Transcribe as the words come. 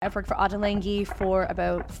I've worked for Ottolenghi for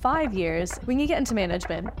about 5 years. When you get into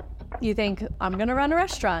management, you think, I'm going to run a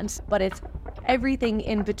restaurant, but it's everything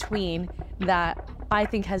in between that I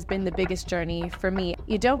think has been the biggest journey for me.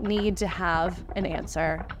 You don't need to have an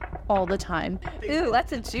answer all the time. Ooh,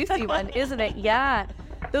 that's a juicy one, isn't it? Yeah.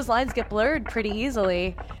 Those lines get blurred pretty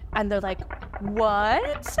easily. And they're like,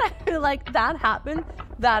 what? Like, that happened?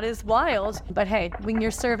 That is wild. But hey, when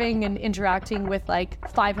you're serving and interacting with like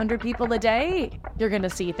 500 people a day, you're going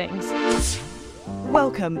to see things.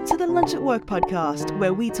 Welcome to the Lunch at Work podcast,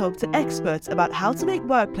 where we talk to experts about how to make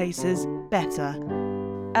workplaces better.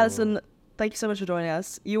 Alison, thank you so much for joining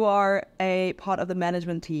us. You are a part of the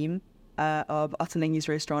management team of Ottolenghi's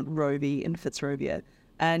restaurant, Rovi, in Fitzrovia.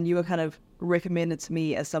 And you were kind of recommended to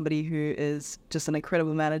me as somebody who is just an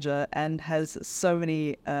incredible manager and has so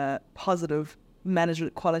many positive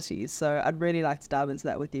management qualities. So I'd really like to dive into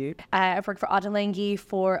that with you. I've worked for Ottolenghi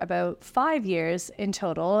for about 5 years in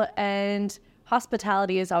total, and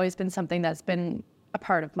hospitality has always been something that's been a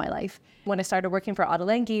part of my life. When I started working for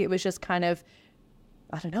Ottolenghi, it was just kind of,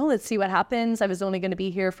 I don't know, let's see what happens. I was only going to be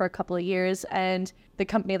here for a couple of years, and the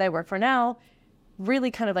company that I work for now really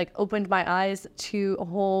kind of like opened my eyes to a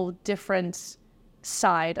whole different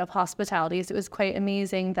side of hospitality. So it was quite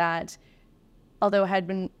amazing that although I had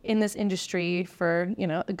been in this industry for,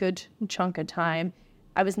 a good chunk of time,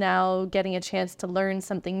 I was now getting a chance to learn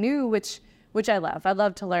something new, which I love. I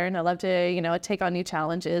love to learn. I love to, take on new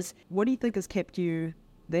challenges. What do you think has kept you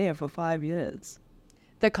there for 5 years?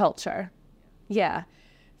 The culture. Yeah.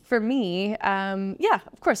 For me,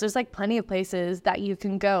 of course, there's like plenty of places that you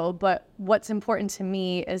can go. But what's important to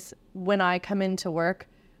me is when I come into work,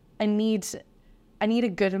 I need a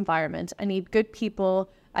good environment. I need good people.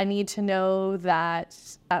 I need to know that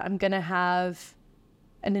I'm going to have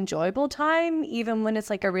an enjoyable time, even when it's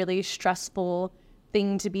like a really stressful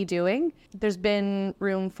thing to be doing. There's been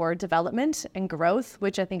room for development and growth,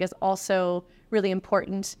 which I think is also really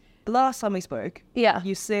important. The last time we spoke,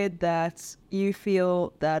 you said that you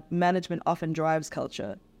feel that management often drives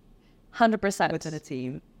culture. 100%. Within a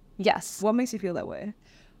team. Yes. What makes you feel that way?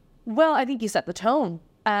 Well, I think you set the tone.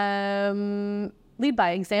 Lead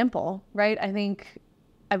by example, right? I think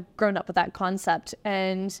I've grown up with that concept.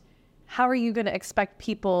 And how are you going to expect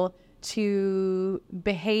people to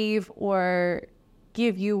behave or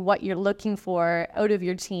give you what you're looking for out of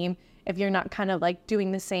your team if you're not kind of like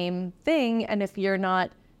doing the same thing and if you're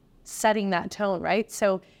not setting that tone, right?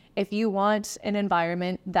 So if you want an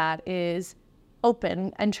environment that is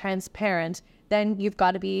open and transparent, then you've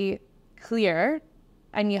got to be clear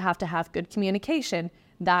and you have to have good communication.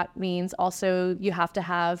 That means also you have to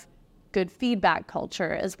have good feedback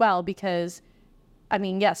culture as well, because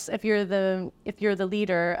yes, if you're the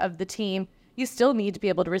leader of the team, you still need to be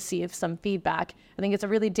able to receive some feedback. I think it's a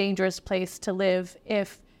really dangerous place to live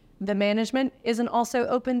if the management isn't also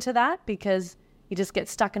open to that, because you just get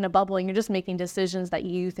stuck in a bubble and you're just making decisions that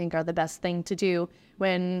you think are the best thing to do.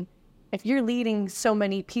 When if you're leading so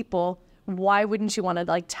many people, why wouldn't you want to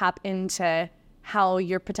like tap into how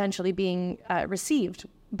you're potentially being received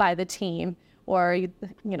by the team, or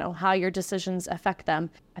how your decisions affect them?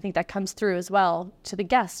 I think that comes through as well to the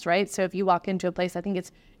guests, right? So if you walk into a place, I think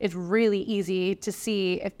it's really easy to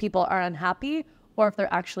see if people are unhappy or if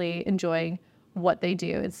they're actually enjoying what they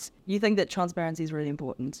do. You think that transparency is really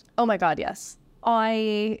important? Oh my God, yes.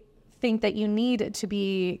 I think that you need to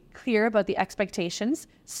be clear about the expectations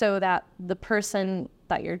so that the person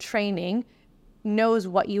that you're training knows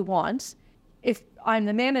what you want. If I'm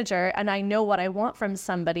the manager and I know what I want from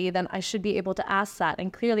somebody, then I should be able to ask that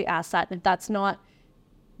and clearly ask that. If that's not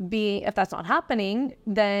happening,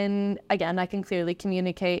 then again, I can clearly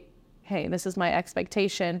communicate, hey, this is my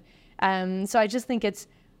expectation. So I just think it's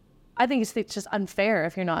just unfair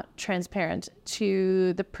if you're not transparent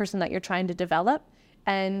to the person that you're trying to develop.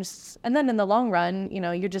 And then in the long run,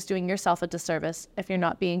 you're just doing yourself a disservice if you're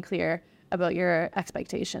not being clear about your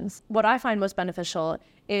expectations. What I find most beneficial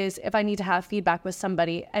is if I need to have feedback with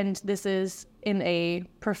somebody, and this is in a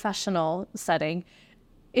professional setting,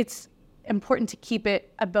 it's important to keep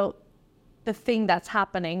it about the thing that's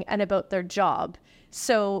happening and about their job.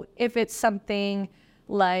 So if it's something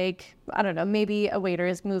like, I don't know, maybe a waiter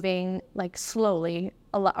is moving like slowly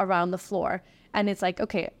around the floor, and it's like,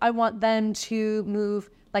 okay, I want them to move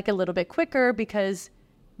like a little bit quicker because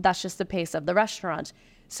that's just the pace of the restaurant.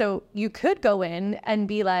 So you could go in and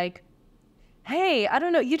be like, hey, I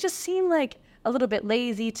don't know, you just seem like a little bit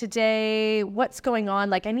lazy today. What's going on?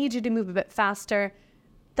 Like, I need you to move a bit faster.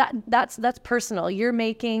 That's personal. You're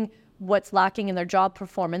making what's lacking in their job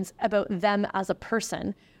performance about them as a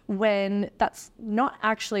person, when that's not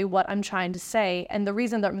actually what I'm trying to say. And the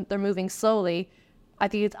reason that they're moving slowly, I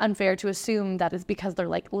think it's unfair to assume that it's because they're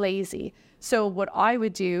like lazy. So what I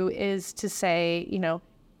would do is to say,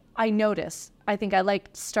 I notice. I think I like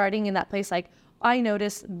starting in that place, like, I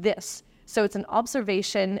notice this. So it's an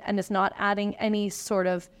observation and it's not adding any sort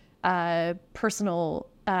of personal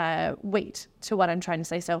weight to what I'm trying to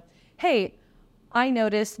say. So, hey, I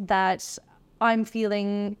noticed that I'm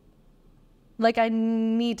feeling like I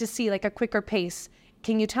need to see like a quicker pace.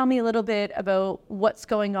 Can you tell me a little bit about what's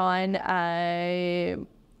going on,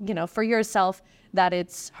 for yourself, that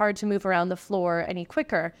it's hard to move around the floor any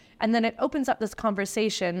quicker? And then it opens up this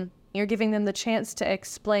conversation. You're giving them the chance to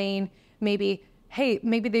explain maybe, hey,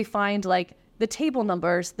 maybe they find like the table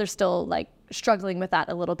numbers, they're still like struggling with that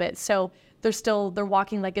a little bit. So they're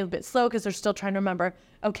walking like a bit slow because they're still trying to remember,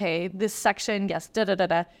 okay, this section, yes,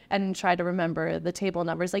 and try to remember the table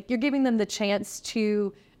numbers. Like, you're giving them the chance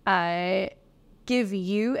to give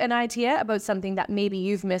you an idea about something that maybe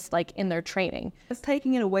you've missed, like in their training. It's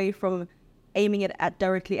taking it away from aiming it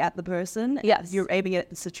directly at the person. Yes. You're aiming it at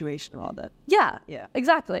the situation rather. Yeah, Yeah.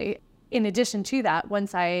 exactly. In addition to that,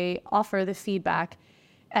 once I offer the feedback,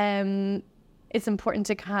 it's important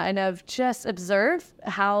to kind of just observe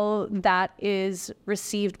how that is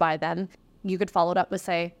received by them. You could follow it up with,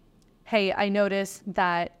 say, hey, I noticed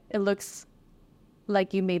that it looks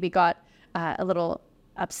like you maybe got a little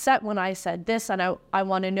upset when I said this, and I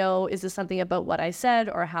want to know, is this something about what I said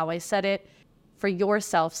or how I said it? For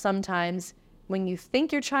yourself, sometimes when you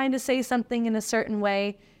think you're trying to say something in a certain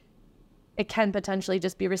way, it can potentially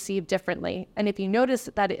just be received differently. And if you notice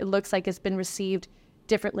that it looks like it's been received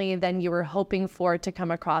differently than you were hoping for it to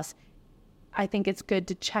come across, I think it's good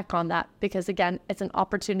to check on that, because again, it's an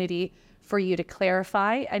opportunity for you to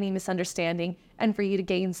clarify any misunderstanding and for you to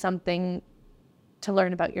gain something to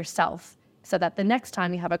learn about yourself, so that the next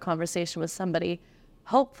time you have a conversation with somebody,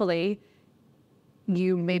 hopefully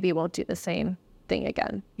you maybe won't do the same thing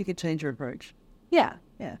again. You can change your approach. Yeah.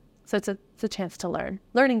 Yeah. So it's a chance to learn.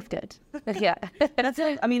 Learning's good. Yeah. That's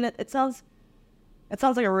it. I mean, it sounds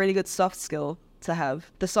like a really good soft skill to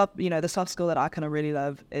have. The soft skill that I kind of really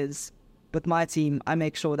love is, with my team, I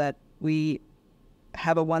make sure that we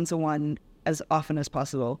have a one-to-one as often as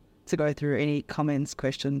possible to go through any comments,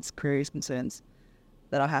 questions, queries, concerns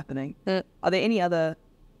that are happening. Are there any other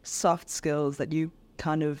soft skills that you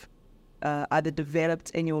kind of either developed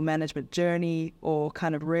in your management journey or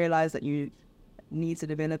kind of realized that you need to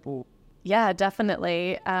develop? Or Yeah,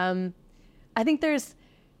 definitely. I think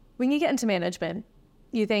when you get into management,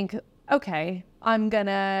 you think, okay, I'm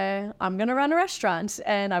gonna run a restaurant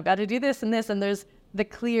and I've got to do this and this, and there's the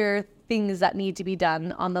clear things that need to be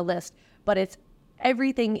done on the list, but it's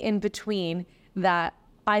everything in between that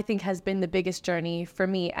I think has been the biggest journey for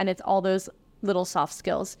me, and it's all those little soft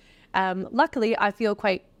skills. Luckily, I feel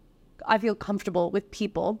comfortable with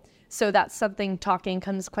people, so that's something, talking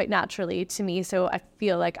comes quite naturally to me. So I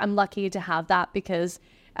feel like I'm lucky to have that, because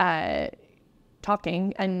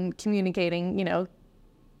talking and communicating,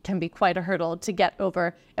 can be quite a hurdle to get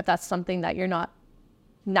over if that's something that you're not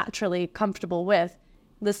naturally comfortable with.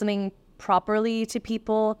 Listening properly to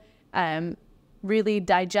people, really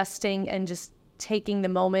digesting and just taking the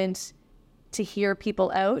moment to hear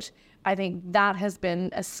people out. I think that has been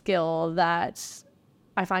a skill that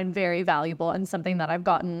I find very valuable and something that I've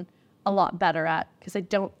gotten a lot better at, because I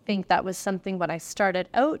don't think that was something when I started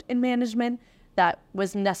out in management that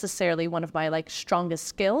was necessarily one of my strongest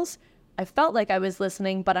skills. I felt like I was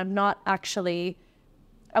listening, but I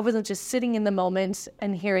wasn't just sitting in the moment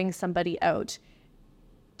and hearing somebody out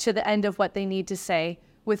to the end of what they need to say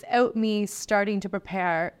without me starting to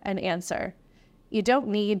prepare an answer. You don't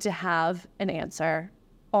need to have an answer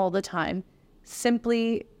all the time.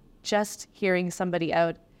 Simply just hearing somebody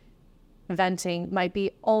out, venting, might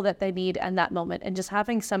be all that they need in that moment. And just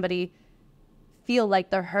having somebody feel like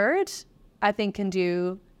they're heard, I think, can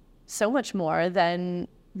do so much more than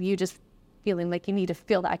you just feeling like you need to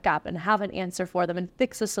fill that gap and have an answer for them and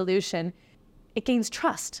fix a solution. It gains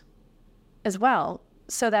trust as well,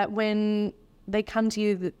 so that when they come to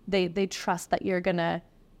you, they trust that you're gonna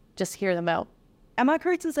just hear them out. Am I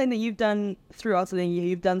correct in saying that you've done, through Ottolenghi,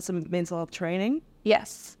 you've done some mental health training?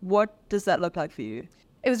 Yes. What does that look like for you?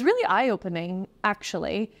 It was really eye-opening,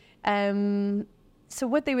 actually. So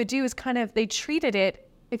what they would do is they treated it,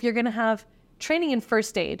 if you're going to have training in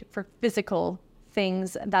first aid for physical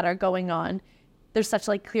things that are going on, there's such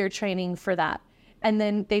clear training for that. And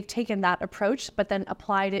then they've taken that approach, but then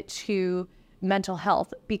applied it to mental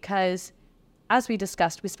health, because as we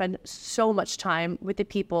discussed, we spend so much time with the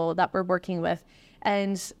people that we're working with.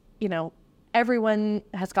 And, everyone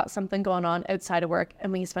has got something going on outside of work,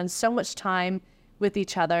 and we spend so much time with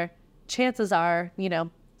each other. Chances are,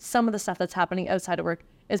 some of the stuff that's happening outside of work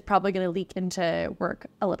is probably going to leak into work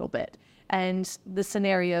a little bit. And the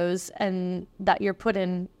scenarios and that you're put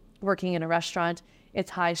in working in a restaurant, it's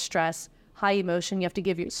high stress, high emotion. You have to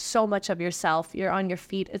give you so much of yourself. You're on your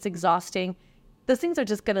feet. It's exhausting. Those things are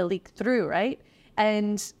just going to leak through, right?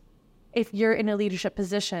 And if you're in a leadership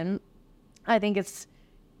position, I think it's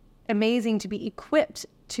amazing to be equipped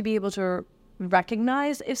to be able to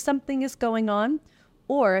recognize if something is going on,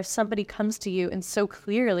 or if somebody comes to you and so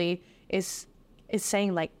clearly is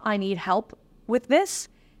saying like, I need help with this.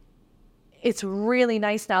 It's really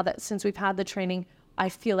nice now that since we've had the training, I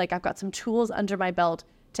feel like I've got some tools under my belt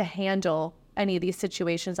to handle any of these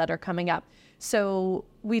situations that are coming up. So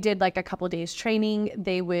we did like a couple of days training.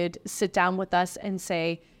 They would sit down with us and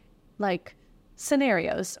say like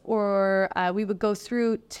scenarios, or we would go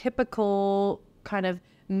through typical kind of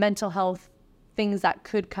mental health things that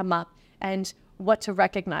could come up and what to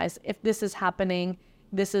recognize. If this is happening,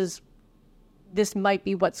 this might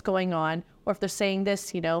be what's going on. Or if they're saying this,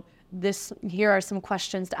 here are some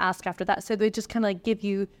questions to ask after that. So they just kind of like give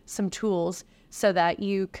you some tools so that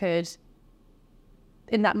you could,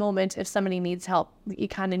 in that moment, if somebody needs help, you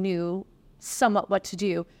kind of knew somewhat what to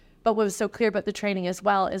do. But what was so clear about the training as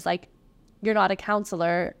well is like, you're not a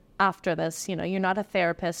counselor after this, you're not a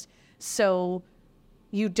therapist. So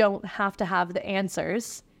you don't have to have the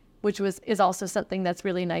answers, which is also something that's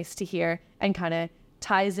really nice to hear and kind of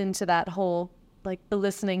ties into that whole like the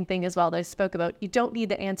listening thing as well that I spoke about. You don't need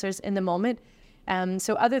the answers in the moment.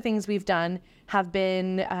 So other things we've done have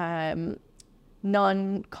been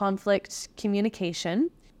non-conflict communication.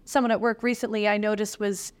 Someone at work recently I noticed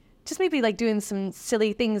was just maybe like doing some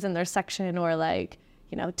silly things in their section, or like,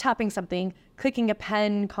 tapping something, clicking a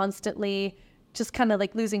pen constantly, just kind of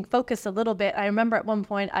like losing focus a little bit. I remember at one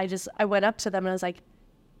point I went up to them and I was like,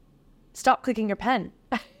 stop clicking your pen.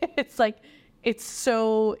 It's like, it's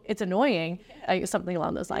annoying, something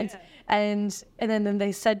along those lines. Yeah. And then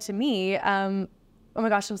they said to me, oh my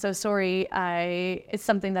gosh, I'm so sorry. It's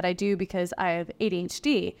something that I do because I have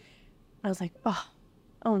ADHD. I was like,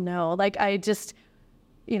 oh no. Like I just,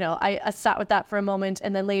 I sat with that for a moment.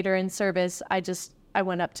 And then later in service, I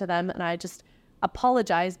went up to them and I just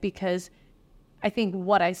apologized, because I think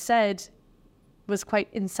what I said was quite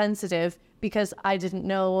insensitive, because I didn't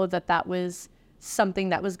know that was something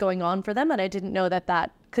that was going on for them. And I didn't know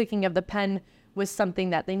that clicking of the pen was something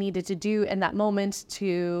that they needed to do in that moment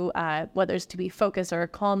to, whether it's to be focused or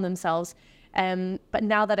calm themselves. But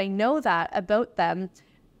now that I know that about them,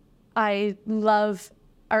 I love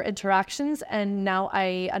our interactions. And now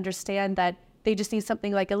I understand that they just need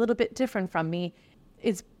something like a little bit different from me.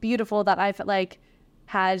 It's beautiful that I've like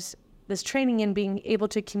had this training in being able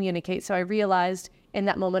to communicate. So I realized in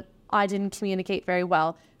that moment, I didn't communicate very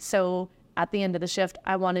well. So at the end of the shift,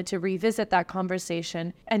 I wanted to revisit that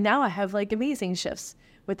conversation. And now I have like amazing shifts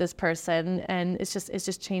with this person. And it's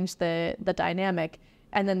just changed the dynamic.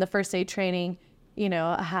 And then the first aid training,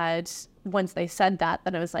 I had, once they said that,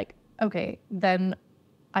 then I was like, okay, then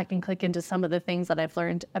I can click into some of the things that I've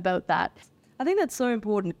learned about that. I think that's so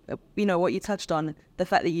important, what you touched on, the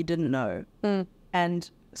fact that you didn't know. And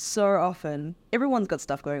so often, everyone's got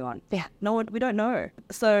stuff going on. Yeah. We don't know.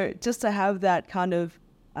 So just to have that kind of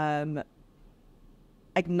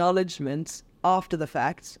acknowledgement after the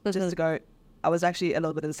fact, just to go, I was actually a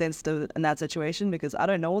little bit insensitive in that situation because I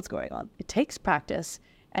don't know what's going on. It takes practice.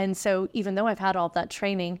 And so even though I've had all that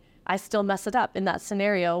training, I still mess it up in that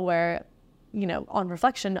scenario where, on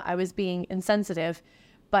reflection, I was being insensitive,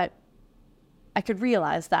 but I could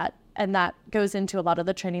realize that. And that goes into a lot of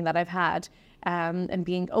the training that I've had, and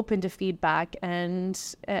being open to feedback and,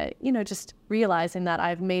 just realizing that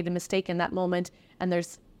I've made a mistake in that moment. And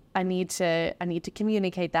I need to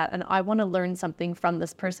communicate that. And I want to learn something from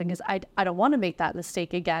this person because I don't want to make that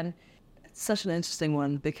mistake again. It's such an interesting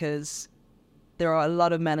one because there are a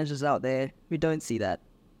lot of managers out there who don't see that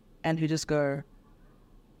and who just go,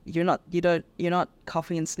 you're not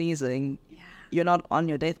coughing and sneezing. Yeah. You're not on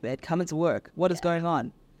your deathbed. Come into work. What is going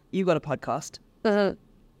on? You've got a podcast.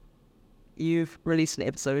 You've released an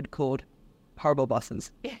episode called Horrible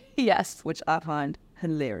Bosses. Yes. Which I find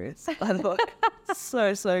hilarious, by the book.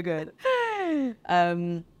 So good.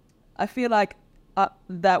 I feel like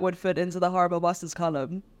that would fit into the horrible bosses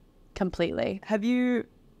column. Completely. Have you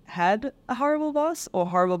had a horrible boss or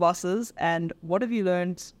horrible bosses, and what have you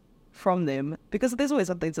learned from them? Because there's always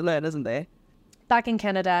something to learn, isn't there? Back in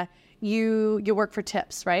Canada, you work for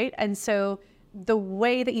tips, right? And so the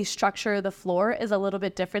way that you structure the floor is a little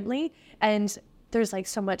bit differently. And there's like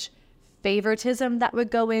so much favoritism that would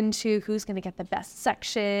go into who's going to get the best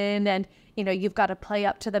section. And, you've got to play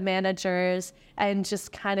up to the managers and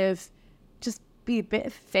just kind of just be a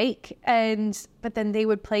bit fake. But then they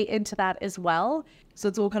would play into that as well. So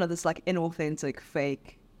it's all kind of this like inauthentic,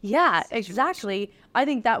 fake. Yeah, exactly. I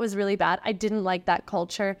think that was really bad. I didn't like that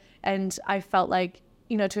culture. And I felt like,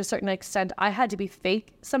 you know, to a certain extent, I had to be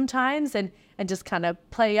fake sometimes and just kind of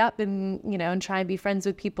play up and, you know, and try and be friends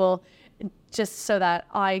with people just so that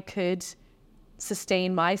I could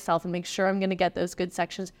sustain myself and make sure I'm going to get those good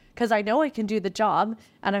sections, because I know I can do the job.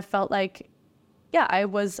 And I felt like, yeah, I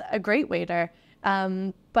was a great waiter.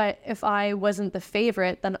 But if I wasn't the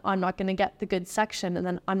favorite, then I'm not going to get the good section, and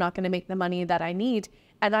then I'm not going to make the money that I need.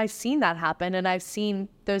 And I've seen that happen. And I've seen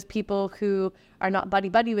those people who are not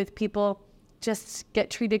buddy-buddy with people just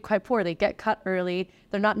get treated quite poorly, get cut early.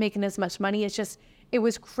 They're not making as much money. It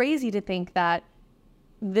was crazy to think that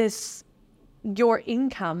your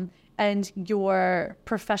income and your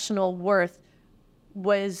professional worth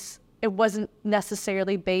wasn't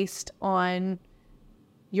necessarily based on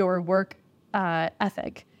your work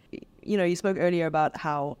ethic. You know, you spoke earlier about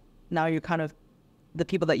how now you're kind of, the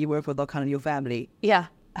people that you work with are kind of your family. Yeah.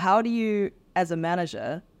 How do you, as a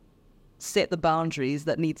manager, set the boundaries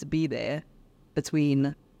that need to be there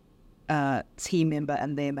between a team member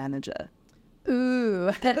and their manager? Ooh.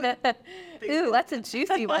 Ooh, that's a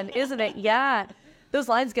juicy one, isn't it? Yeah. Those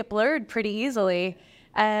lines get blurred pretty easily.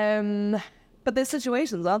 But there's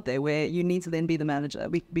situations, aren't there, where you need to then be the manager.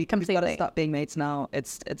 We've got to stop being mates now.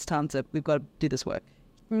 It's time to, we've got to do this work.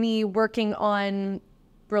 Me working on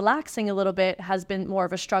relaxing a little bit has been more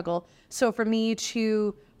of a struggle. So for me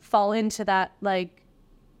to fall into that like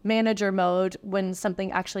manager mode when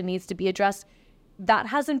something actually needs to be addressed, that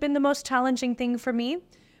hasn't been the most challenging thing for me.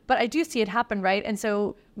 But I do see it happen, right? And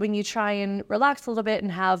so when you try and relax a little bit and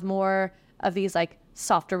have more of these like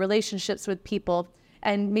softer relationships with people,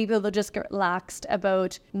 and maybe they'll just get relaxed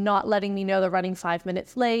about not letting me know they're running 5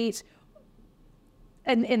 minutes late.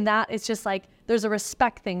 And in that, it's just like, there's a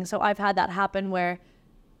respect thing. So I've had that happen where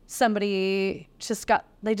somebody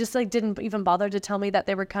they just like didn't even bother to tell me that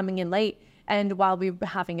they were coming in late. And while we were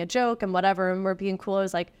having a joke and whatever, and we're being cool,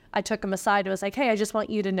 I took them aside. I was like, hey, I just want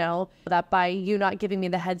you to know that by you not giving me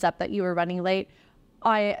the heads up that you were running late,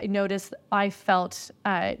 I noticed I felt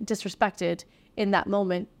disrespected in that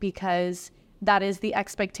moment, because that is the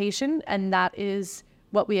expectation, and that is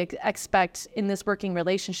what we expect in this working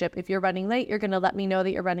relationship. If you're running late, you're going to let me know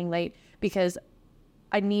that you're running late, because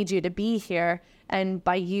I need you to be here. And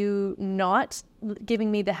by you not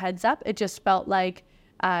giving me the heads up, it just felt like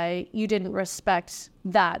you didn't respect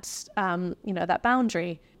that, that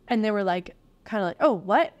boundary. And they were like, kind of like, oh,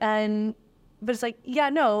 what? But it's like, yeah,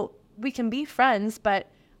 no, we can be friends,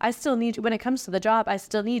 but I still need you. When it comes to the job, I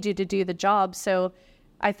still need you to do the job. So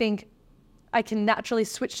I think I can naturally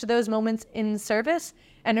switch to those moments in service.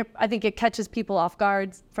 And I think it catches people off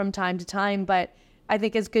guard from time to time, but I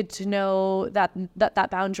think it's good to know that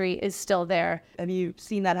boundary is still there. Have you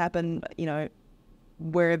seen that happen,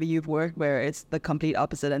 wherever you've worked, where it's the complete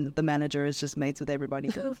opposite and the manager is just mates with everybody?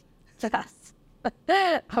 Yes.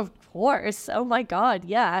 Of course. Oh my God.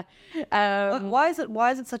 Yeah. Why is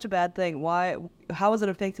it such a bad thing? How has it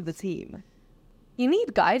affected the team? You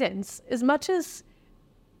need guidance. As much as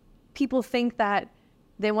people think that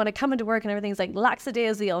they want to come into work and everything's like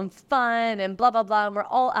lackadaisical and fun and blah, blah, blah, and we're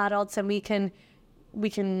all adults and we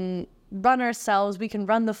can run ourselves, we can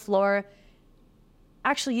run the floor.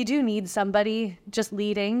 Actually, you do need somebody just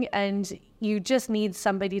leading, and you just need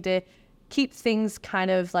somebody to keep things kind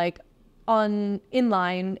of like in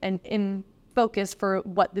line and in focus for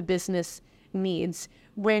what the business needs.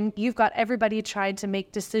 When you've got everybody trying to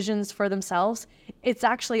make decisions for themselves, it's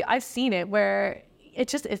actually, I've seen it where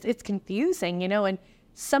it's confusing, and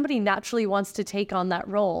somebody naturally wants to take on that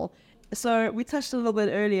role. So we touched a little bit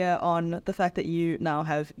earlier on the fact that you now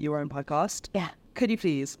have your own podcast. Yeah. Could you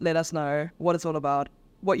please let us know what it's all about,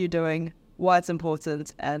 what you're doing, why it's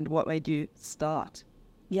important, and what made you start?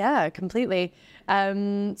 Yeah, completely.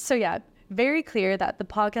 So yeah, very clear that the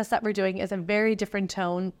podcast that we're doing is a very different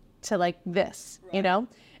tone to like this, right.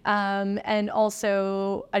 And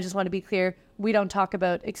also, I just want to be clear, we don't talk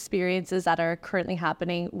about experiences that are currently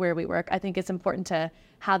happening where we work. I think it's important to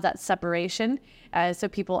have that separation so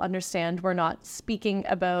people understand we're not speaking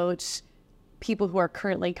about people who are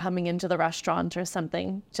currently coming into the restaurant or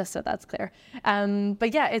something, just so that's clear.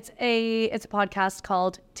 But yeah, it's a podcast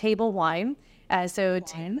called Table Wine.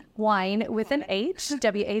 Wine with an H,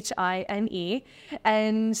 WHINE.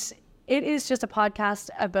 And it is just a podcast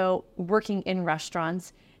about working in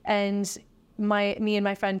restaurants. And me and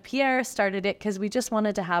my friend Pierre started it because we just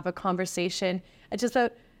wanted to have a conversation just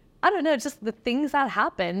about, I don't know, just the things that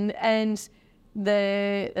happen and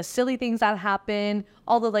the silly things that happen,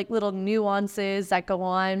 all the like little nuances that go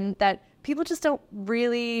on that people just don't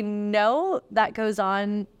really know that goes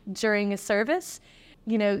on during a service.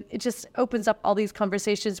 You know, it just opens up all these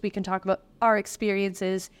conversations. We can talk about our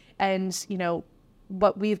experiences and, you know,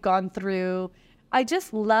 what we've gone through. I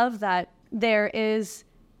just love that there is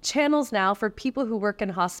channels now for people who work in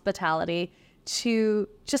hospitality to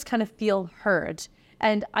just kind of feel heard.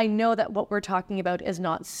 And I know that what we're talking about is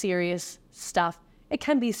not serious stuff. It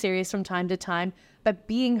can be serious from time to time, but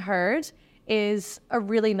being heard is a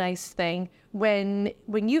really nice thing. When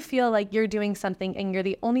you feel like you're doing something and you're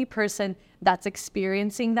the only person that's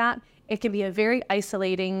experiencing that, it can be a very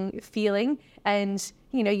isolating feeling. And,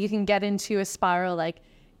 you know, you can get into a spiral like,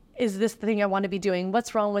 is this the thing I want to be doing?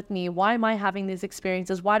 What's wrong with me? Why am I having these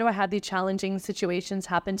experiences? Why do I have these challenging situations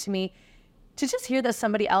happen to me? To just hear that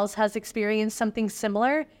somebody else has experienced something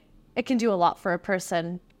similar, it can do a lot for a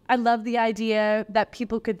person. I love the idea that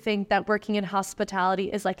people could think that working in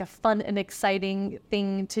hospitality is like a fun and exciting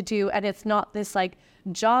thing to do. And it's not this like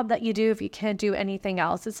job that you do if you can't do anything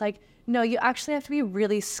else. It's like, no, you actually have to be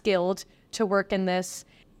really skilled to work in this.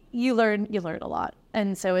 You learn a lot.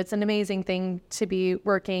 And so it's an amazing thing to be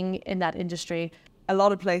working in that industry. A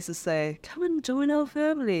lot of places say, come and join our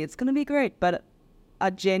family. It's going to be great. But I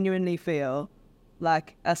genuinely feel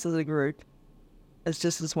like us as a group, it's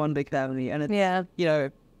just this one big family. And it's, you know,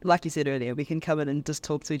 like you said earlier, we can come in and just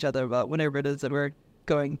talk to each other about whatever it is that we're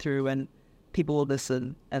going through, and people will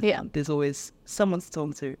listen. And there's always someone to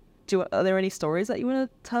talk to. Are there any stories that you want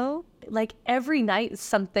to tell? Like every night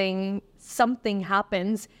something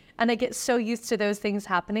happens, and I get so used to those things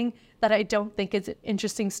happening that I don't think it's an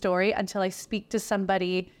interesting story until I speak to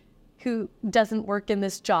somebody who doesn't work in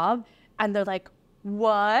this job, and they're like,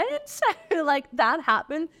 what? Like that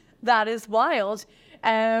happened? That is wild.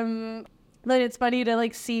 Then it's funny to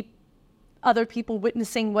like see other people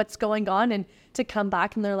witnessing what's going on and to come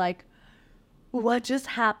back and they're like, what just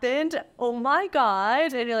happened? Oh my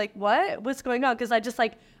God. And you're like, what? What's going on? Because I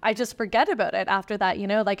just forget about it after that, you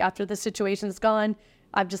know, like after the situation's gone,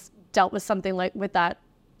 I've just dealt with something like with that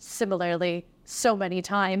similarly so many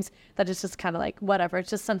times that it's just kind of like, whatever. It's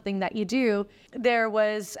just something that you do. There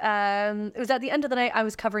was, it was at the end of the night, I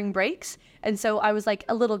was covering breaks. And so I was like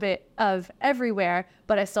a little bit of everywhere,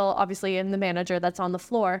 but I still obviously am the manager that's on the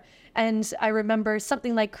floor. And I remember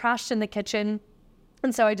something like crashed in the kitchen.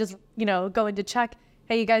 And so I just, you know, go in to check,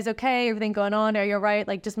 hey, you guys okay? Everything going on? Are you all right?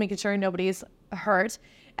 Like just making sure nobody's hurt.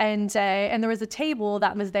 And there was a table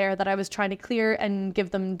that was there that I was trying to clear and give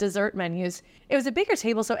them dessert menus. It was a bigger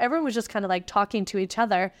table, so everyone was just kind of like talking to each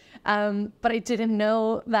other. But I didn't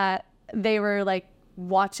know that they were like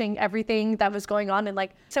watching everything that was going on. And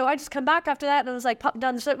like, so I just come back after that and I was like popping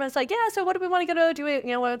down the dessert and I was like, yeah, so what do we want to go do? We, you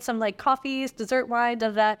know, want some like coffees, dessert, wine,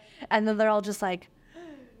 da. And then they're all just like,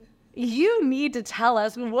 you need to tell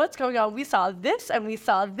us what's going on. We saw this and we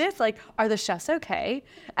saw this. Like, are the chefs okay?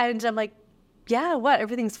 And I'm like, yeah, what?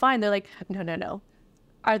 Everything's fine. They're like, no.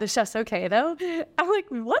 Are the chefs okay, though? I'm like,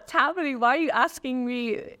 what's happening? Why are you asking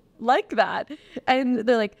me like that? And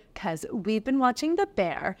they're like, because we've been watching The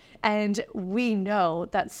Bear, and we know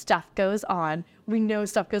that stuff goes on. We know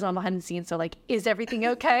stuff goes on behind the scenes. So, like, is everything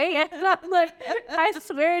okay? And I'm like, I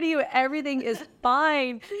swear to you, everything is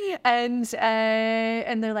fine. And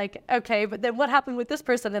they're like, okay, but then what happened with this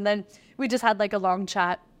person? And then we just had, like, a long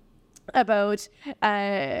chat about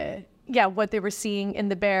what they were seeing in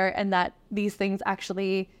The Bear, and that these things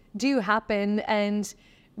actually do happen. And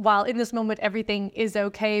while in this moment everything is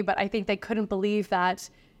okay, but I think they couldn't believe that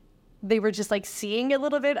they were just like seeing a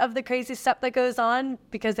little bit of the crazy stuff that goes on,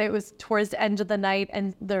 because it was towards the end of the night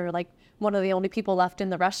and they're like one of the only people left in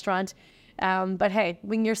the restaurant. But hey,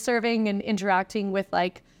 when you're serving and interacting with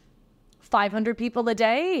like 500 people a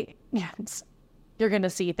day, you're going to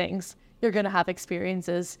see things. You're going to have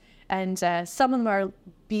experiences. And some of them are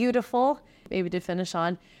beautiful. Maybe to finish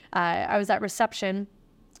on, I was at reception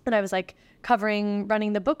and I was like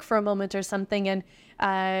running the book for a moment or something.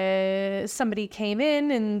 And somebody came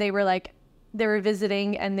in and they were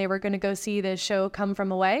visiting and they were going to go see the show Come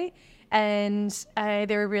From Away. And they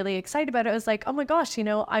were really excited about it. I was like, oh my gosh, you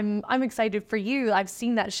know, I'm excited for you. I've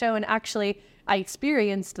seen that show and actually I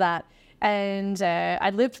experienced that. And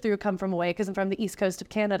I lived through Come From Away because I'm from the east coast of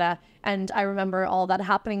Canada. And I remember all that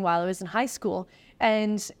happening while I was in high school.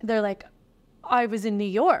 And they're like, I was in New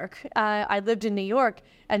York. I lived in New York.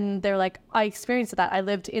 And they're like, I experienced that. I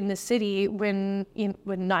lived in the city when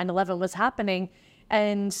 9/11 was happening.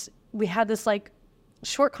 And we had this like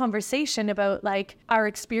short conversation about like our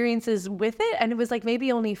experiences with it. And it was like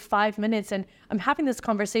maybe only 5 minutes. And I'm having this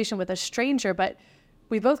conversation with a stranger, but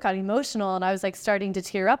we both got emotional and I was like starting to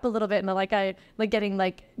tear up a little bit and I getting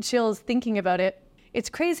like chills thinking about it. It's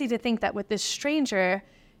crazy to think that with this stranger,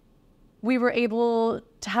 we were able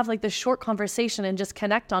to have like this short conversation and just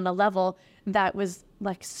connect on a level that was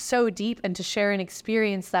like so deep, and to share an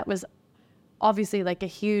experience that was obviously like a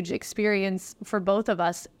huge experience for both of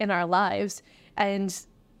us in our lives. And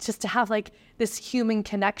just to have like this human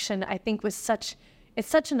connection, I think it's such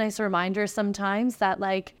a nice reminder sometimes that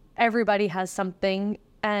like everybody has something,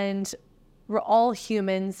 and we're all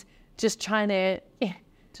humans just trying to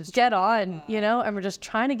just get on, and we're just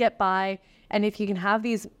trying to get by. And if you can have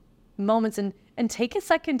these moments and take a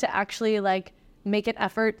second to actually like make an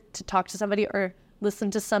effort to talk to somebody or listen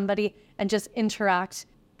to somebody and just interact,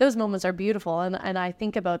 those moments are beautiful. And I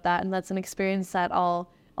think about that, and that's an experience that I'll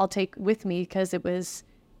take with me, because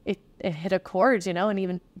it hit a chord, and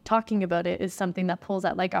even talking about it is something that pulls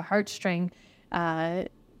at like a heartstring. We're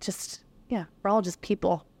all just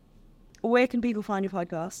people. Where can people find your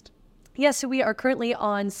podcast? Yeah, so we are currently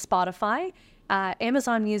on Spotify,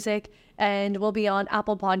 Amazon Music, and we'll be on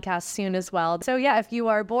Apple Podcasts soon as well. So yeah, if you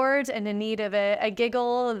are bored and in need of a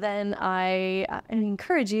giggle, then I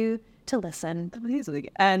encourage you to listen. Amazing.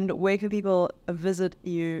 And where can people visit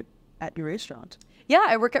you at your restaurant? Yeah,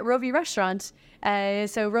 I work at Rovi Restaurant.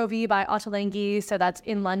 So Rovi by Ottolenghi, so that's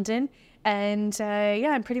in London. And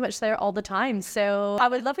I'm pretty much there all the time. So I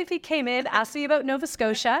would love if you came in, ask me about Nova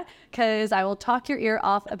Scotia, because I will talk your ear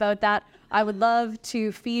off about that. I would love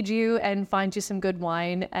to feed you and find you some good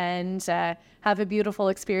wine and have a beautiful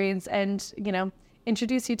experience, and,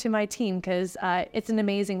 introduce you to my team, because it's an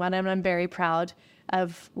amazing one, and I'm very proud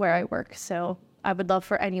of where I work. So I would love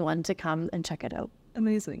for anyone to come and check it out.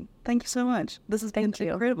 Amazing. Thank you so much. This has been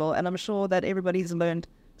incredible. And I'm sure that everybody's learned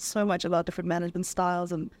so much about different management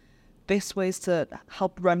styles and best ways to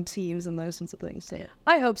help run teams and those sorts of things. So.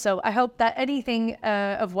 I hope so. I hope that anything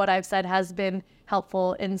of what I've said has been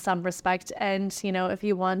helpful in some respect. And, if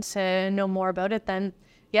you want to know more about it, then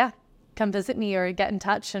come visit me or get in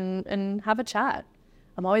touch and have a chat.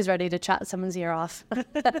 I'm always ready to chat someone's ear off.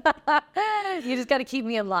 You just got to keep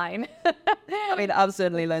me in line. I mean, I've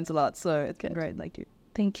certainly learned a lot, so it's been great. Thank you.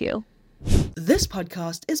 Thank you. This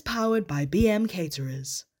podcast is powered by BM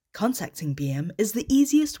Caterers. Contacting BM is the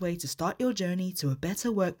easiest way to start your journey to a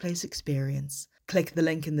better workplace experience. Click the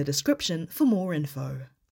link in the description for more info.